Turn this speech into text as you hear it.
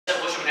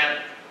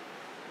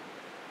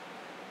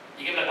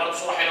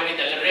بصوره حلوه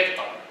جدا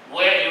للريكتم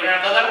واليورينال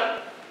بلادر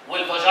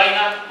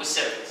والفاجينا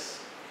والسيرفكس.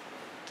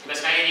 يبقى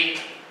اسمها ايه دي؟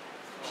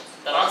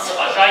 ترانس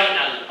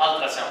فاجينال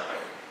الترا ساوند.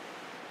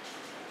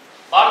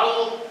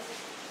 برضه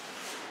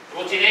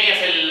روتينيه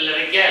في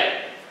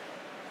الرجال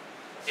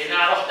ان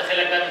انا اروح داخل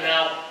لك بقى من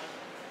هنا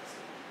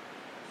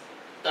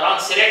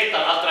ترانس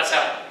ريكتال الترا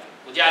ساوند،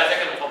 ودي على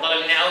فكره المفضله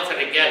لنا قوي في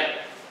الرجال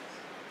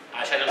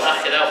عشان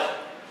الاخ دوت.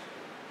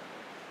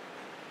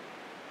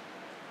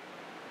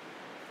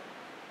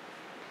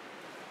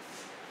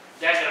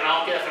 داخل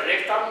انا كده في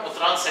الريكتم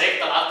وترانس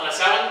ريكتال الترا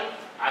ساوند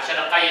عشان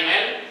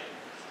اقيم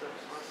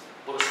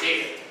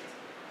البروستيت.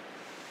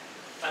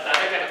 فانت على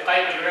فكره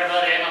بتقيم اليورينال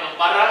بلادر يا اما من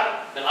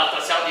بره بالالترا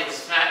ساوند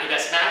يبقى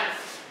اسمها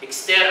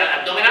اكسترنال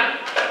ابدومينال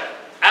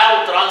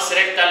او ترانس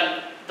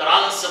ريكتال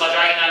ترانس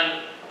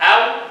فاجينال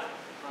او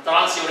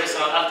ترانس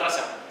يوريثرال الترا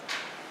ساوند.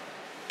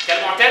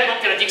 كالمعتاد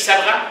ممكن اديك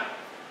صبغه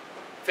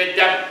في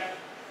الدم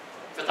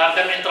في طرف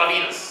دم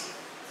انترافينوس،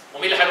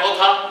 ومين اللي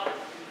هيلقطها؟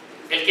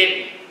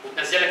 الكدني،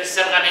 وتنزل لك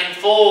الصبغه من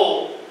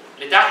فوق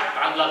لتحت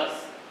على البلادر.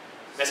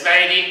 بس اسمها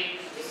ايه دي؟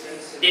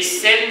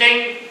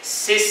 descending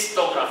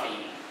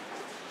cystography.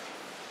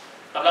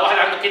 طب لو واحد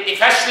عنده كدني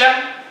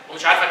فاشله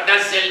ومش عارفه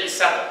تنزل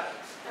الصبغه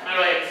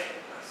تعملوا ايه؟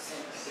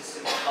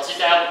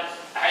 بسيطه قوي،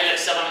 احيل لك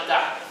الصبغه من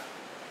تحت.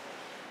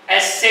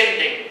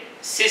 ascending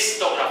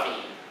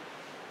cystography.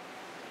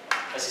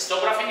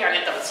 السيستوجرافي يعني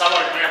انت بتصور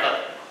اليورينال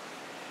بلادر.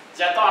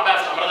 زي طبعا بقى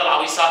في الامراض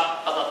العويصه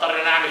قد اضطر ان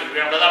انا اعمل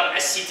اليورينال بلادر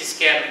السي تي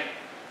سكان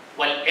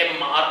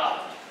والام ار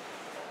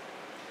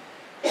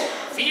اي.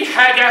 في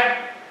حاجه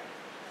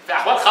في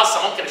احوال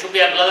خاصه ممكن اشوف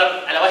بيها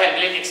البلادر الا وهي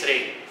البلين اكس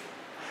راي.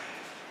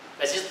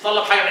 بس دي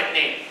تتطلب حاجه من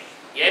اثنين،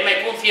 يا اما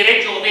يكون في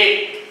ريدج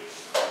اوبيك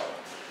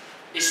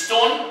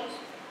ستون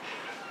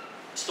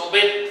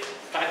بيض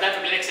فهتلاقي في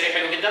البلين اكس راي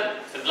حلو جدا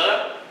في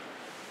البلادر،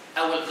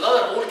 او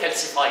البلادر وول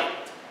كالسيفايد.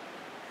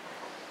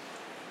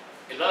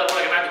 البلادر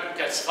وول يا جماعه بيكون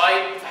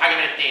كالسيفايد في حاجه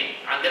من اثنين،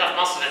 عندنا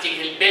في مصر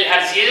نتيجه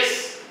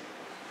البيلهارزيزس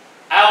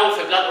او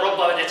في بلاد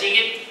اوروبا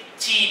نتيجه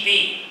تي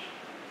بي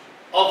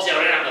اوف ذا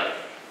يورينال بلادر.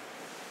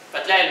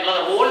 فتلاقي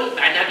البلادر وول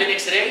مع انها بلين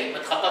اكس راي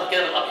متخططه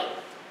كده بالابيض،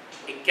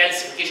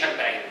 الكالسيفيكيشن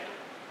بعيد.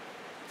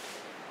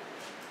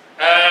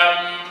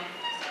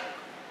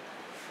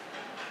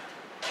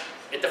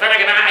 انت فاهم يا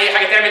جماعه اي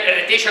حاجه تعمل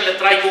اريتيشن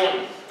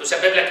للترايجون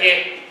تسبب لك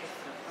ايه؟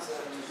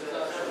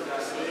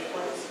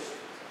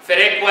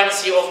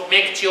 frequency of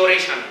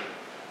micturition.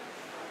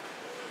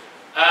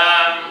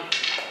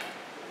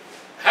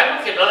 هل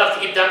ممكن البلادر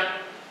تجيب دم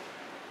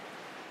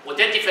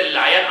وتدي في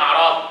العيان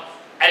اعراض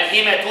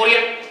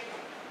الهيماتوريا؟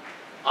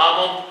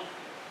 ممكن.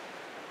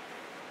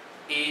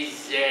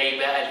 ازاي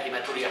بقى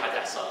الهيماتوريا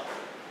هتحصل؟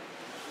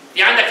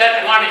 في عندك 3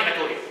 انواع من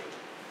الهيماتوريا.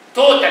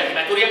 توتال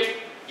هيماتوريا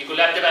دي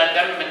كلها بتبقى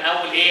الدم من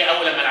اول ايه؟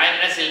 اول لما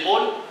العيان ينزل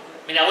البول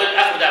من اوله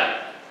لاخره دم.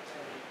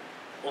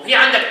 وفي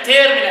عندك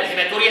تيرمينال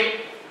هيماتوريا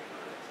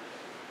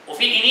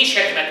وفي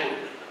انيشال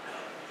هيماتوريا.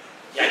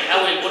 يعني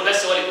اول البول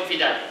بس هو اللي يكون فيه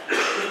دم.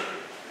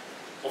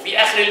 وفي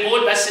اخر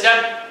البول بس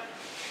دم.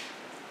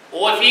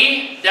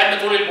 وفي دم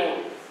طول البول.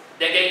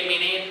 ده جاي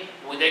منين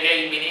وده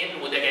جاي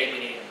منين وده جاي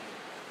منين.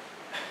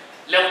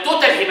 لو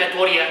توتال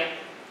هيماتوريا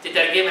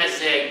تترجمها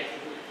ازاي؟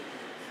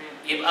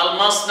 يبقى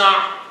المصنع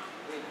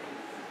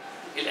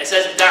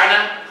الاساس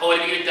بتاعنا هو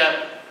اللي بيجيب الدم.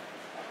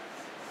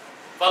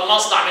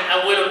 فالمصنع من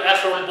اوله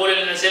لاخره البول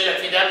اللي نازل لك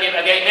فيه دم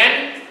يبقى جاي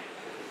من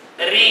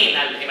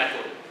رينال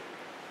هيماتوريا.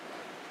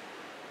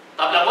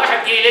 طب لو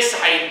واحد جه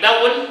لسه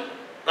هيتبول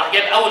راح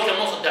جاب اول كام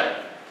نقطه دم.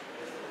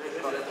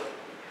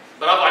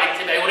 برافو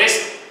عليك، تبقى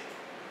يوريثرا.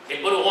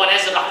 البول وهو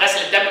نازل راح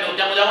غسل الدم اللي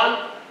قدامه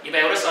دون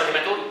يبقى يوريثرا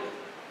هيماتوريا.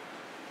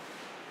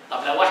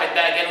 طب لو واحد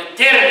بقى جاله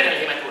تيرمينال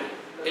هيماتوريا،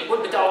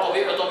 البول بتاعه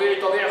طبيعي طبيعي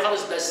طبيعي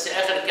خالص بس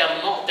اخر كام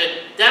نقطه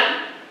دم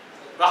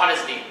راحوا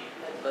نازلين.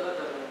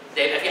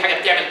 ده يبقى في حاجه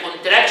بتعمل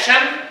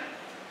كونتراكشن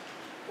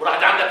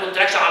وراحت عامله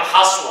كونتراكشن على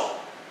الحصوه.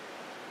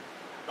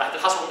 راحت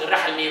الحصوه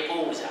مجرحه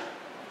الميكوزا،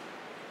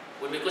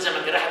 والميكوزا لما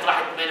اتجرحت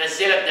راحت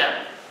منزله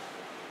الدم.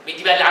 مين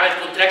دي بقى اللي عملت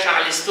كونتراكشن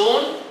على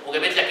الستون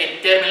وجابت لك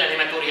التيرمينال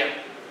هيماتوريا؟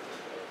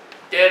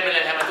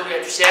 التيرمينال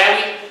هيماتوريا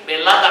تساوي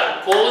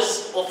بلادر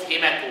كوز اوف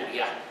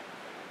هيماتوريا.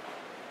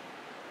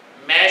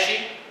 ماشي؟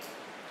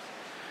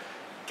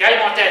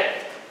 كالمعتاد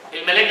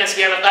المالجنس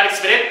بيعمل دايركت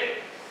سبريد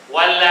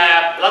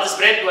ولا بلاد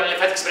سبريد ولا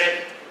ليمفاتيك سبريد؟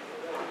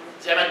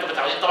 زي ما انتم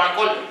متعودين طبعا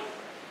كله.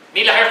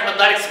 مين اللي هيحكم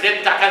الدايركت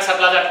سبريد بتاع كانسر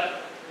بلادر؟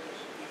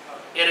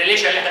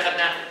 الريليشن اللي احنا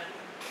خدناها.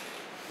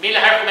 مين اللي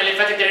هيحكم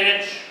الليمفاتيك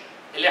درينج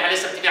اللي احنا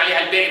لسه بنبني عليها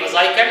البيري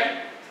بازايكل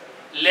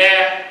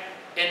لا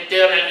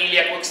انترنال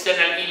ايلياك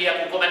واكسترنال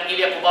ايلياك وكومن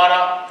ايلياك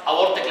وبارا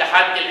اورتك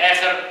لحد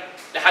الاخر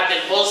لحد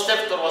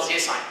البوزيتيف تروازيه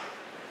ساين.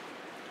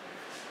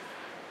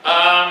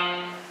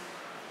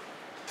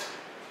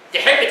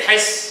 تحب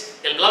تحس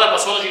البلادر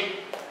باثولوجي؟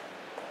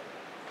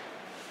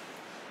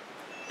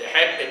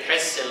 تحب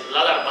تحس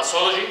البلادر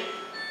باثولوجي؟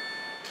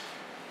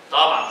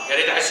 طبعا يا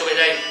ريت احسه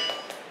بايديا،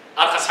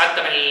 ارخص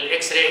حتى من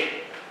الاكس راي.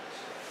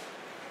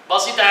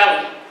 بسيطه قوي.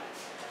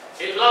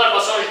 البلادر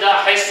باثولوجي ده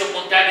احسه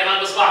بمنتهى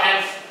الجمال بصباع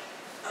هنا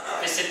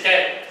في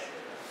الستات.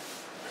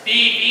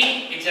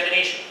 بي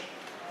اكزامينيشن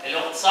اللي هو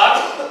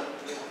اختصار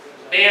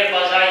بير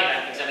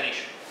فاجينال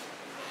اكزامينيشن.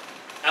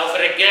 او في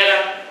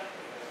الرجاله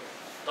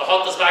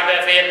تحط صباعك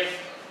بقى فين؟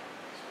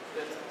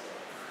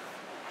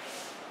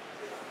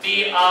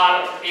 بي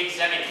ار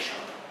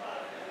اكزامينيشن.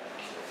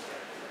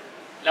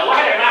 لو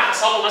واحد يا جماعه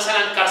حصل له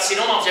مثلا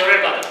كارسينوما اوف ذا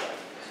يورينري بلادر،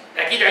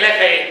 اكيد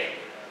علاجها ايه؟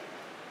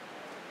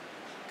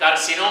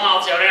 كارسينوما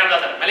اوف ذا يورينري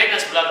بلادر،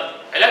 مالجنس بلادر،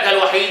 علاجها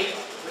الوحيد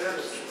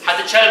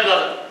هتتشال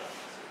البلادر.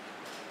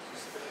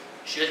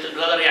 شلت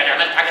البلادر يعني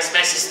عملت حاجه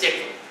اسمها سيستيك.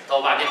 طب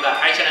وبعدين بقى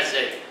هعيش انا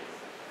ازاي؟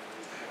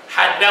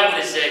 هتبول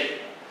ازاي؟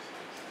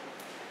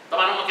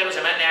 طبعا هم كانوا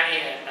زمان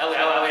يعني قوي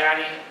قوي قوي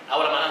يعني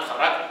اول ما انا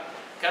اتخرجت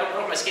كانوا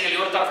بيروحوا ماسكين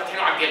اليورتر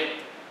فاتحينه على الجلد.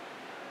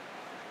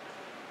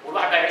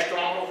 والواحد بقى يعيش طول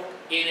عمره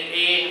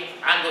ايه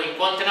عنده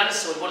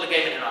انكونتيننس والبول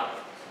جاي من هنا.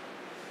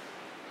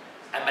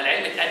 اما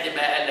العلم اتقدم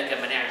بقى قال لك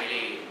اما نعمل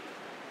ايه؟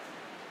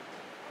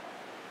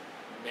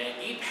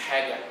 نجيب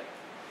حاجه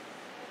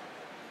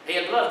هي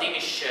البلادر دي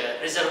مش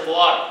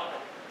ريزرفوار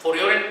فور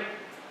يورين،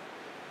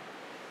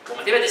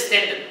 وما تبقى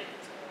ديستندد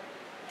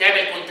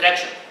تعمل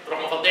كونتراكشن تروح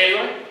مفضيه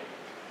اليورين.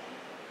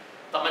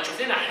 طب ما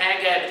نشوف لنا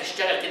حاجه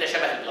بتشتغل كده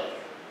شبه البلادر.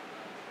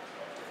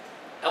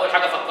 اول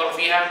حاجه فكروا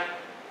فيها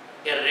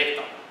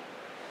الريكتم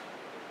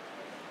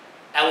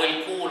او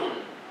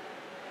الكولون،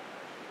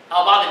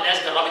 او بعض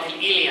الناس جربت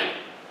الإيليوم.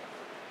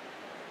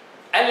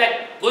 قال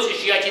لك جزء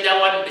الجي اي تي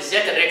دون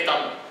بالذات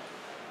الريكتم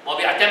ما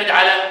بيعتمد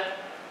على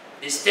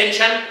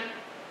ديستنشن،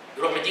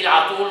 يروح مديلي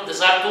على طول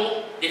ديزاير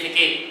تو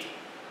ديفيكيت،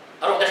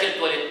 اروح داخل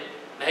التواليت.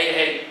 ما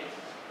هي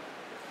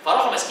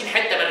فراحوا ماسكين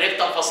حته من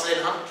الريكتم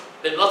فاصلينها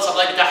بالبلاد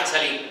سبلاي بتاعها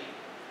سليم،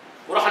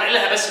 وراحوا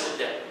نقلها بس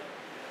لقدام.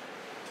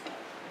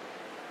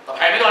 طب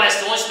هيعملوا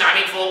انستموس مع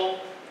مين فوق؟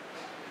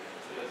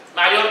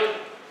 مع اليورين.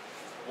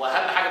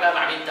 واهم حاجه بقى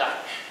مع مين تحت؟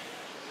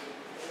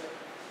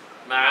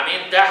 مع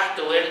مين تحت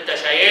وانت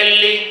شايل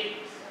لي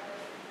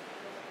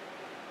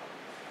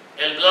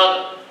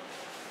البلادر؟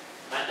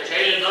 ما انت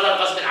شايل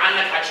البلادر غصب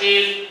عنك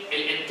هتشيل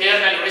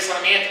الانترنال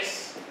يوريثرال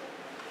مياتس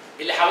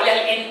اللي حواليها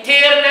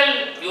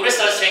الانترنال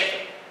يوريثرال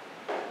سفنكتر.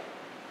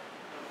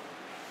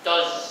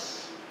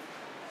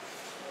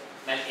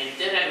 ما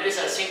الانترنال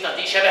يوريثرال سفنكتر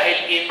دي شبه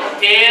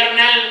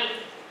الانترنال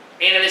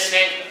انال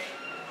سفنكتر،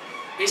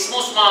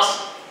 اسمه ماسل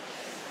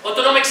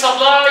اوتونوميك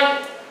سبلاي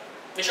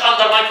مش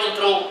اندر ماي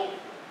كنترول.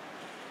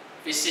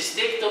 في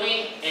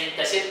السيستكتومي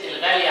انت ست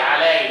الغاليه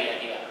عليا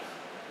دي بقى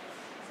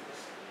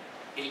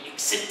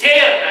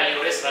الاكسترنال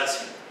يوريثرال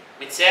سفنكتر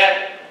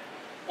متساب،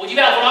 ودي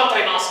بقى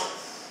فولنتري ماسل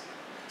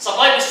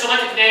سبلاي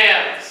بالسوماتيك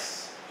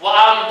نيرفز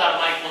واندر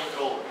ماي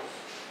كنترول.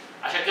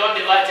 عشان كده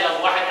دلوقتي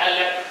لو واحد قال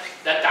لك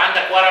ده انت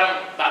عندك ورم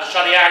بعد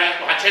الشر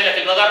يعني وهنشيل لك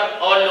البلادر،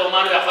 اقول له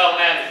ماله يا اخويا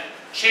وماله؟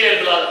 شيل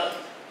البلادر.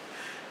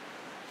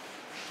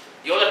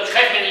 يقول لك مش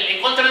خايف من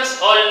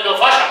الانكونتيننس؟ اقول له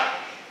فشل.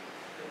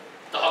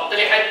 تحط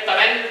لي حته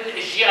من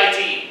الجي اي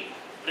تي،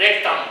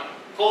 ريكتم،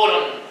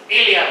 كولون،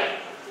 إيليوم،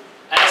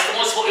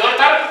 انستموس فوق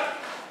يورتر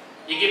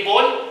يجيب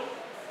بول،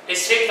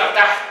 السفنكتر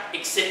تحت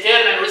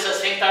اكسترنال يوريثرال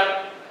سفنكتر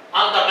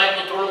اندر ماي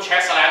كنترول، مش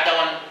هيحصل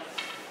عندها وان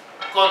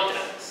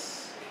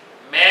كونتيننس.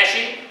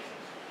 ماشي؟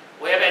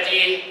 ويبقى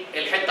دي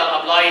الحته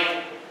الابلايد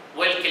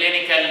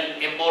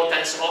والكلينيكال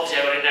امبورتنس اوف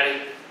ذا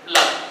يورينري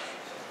بلاد.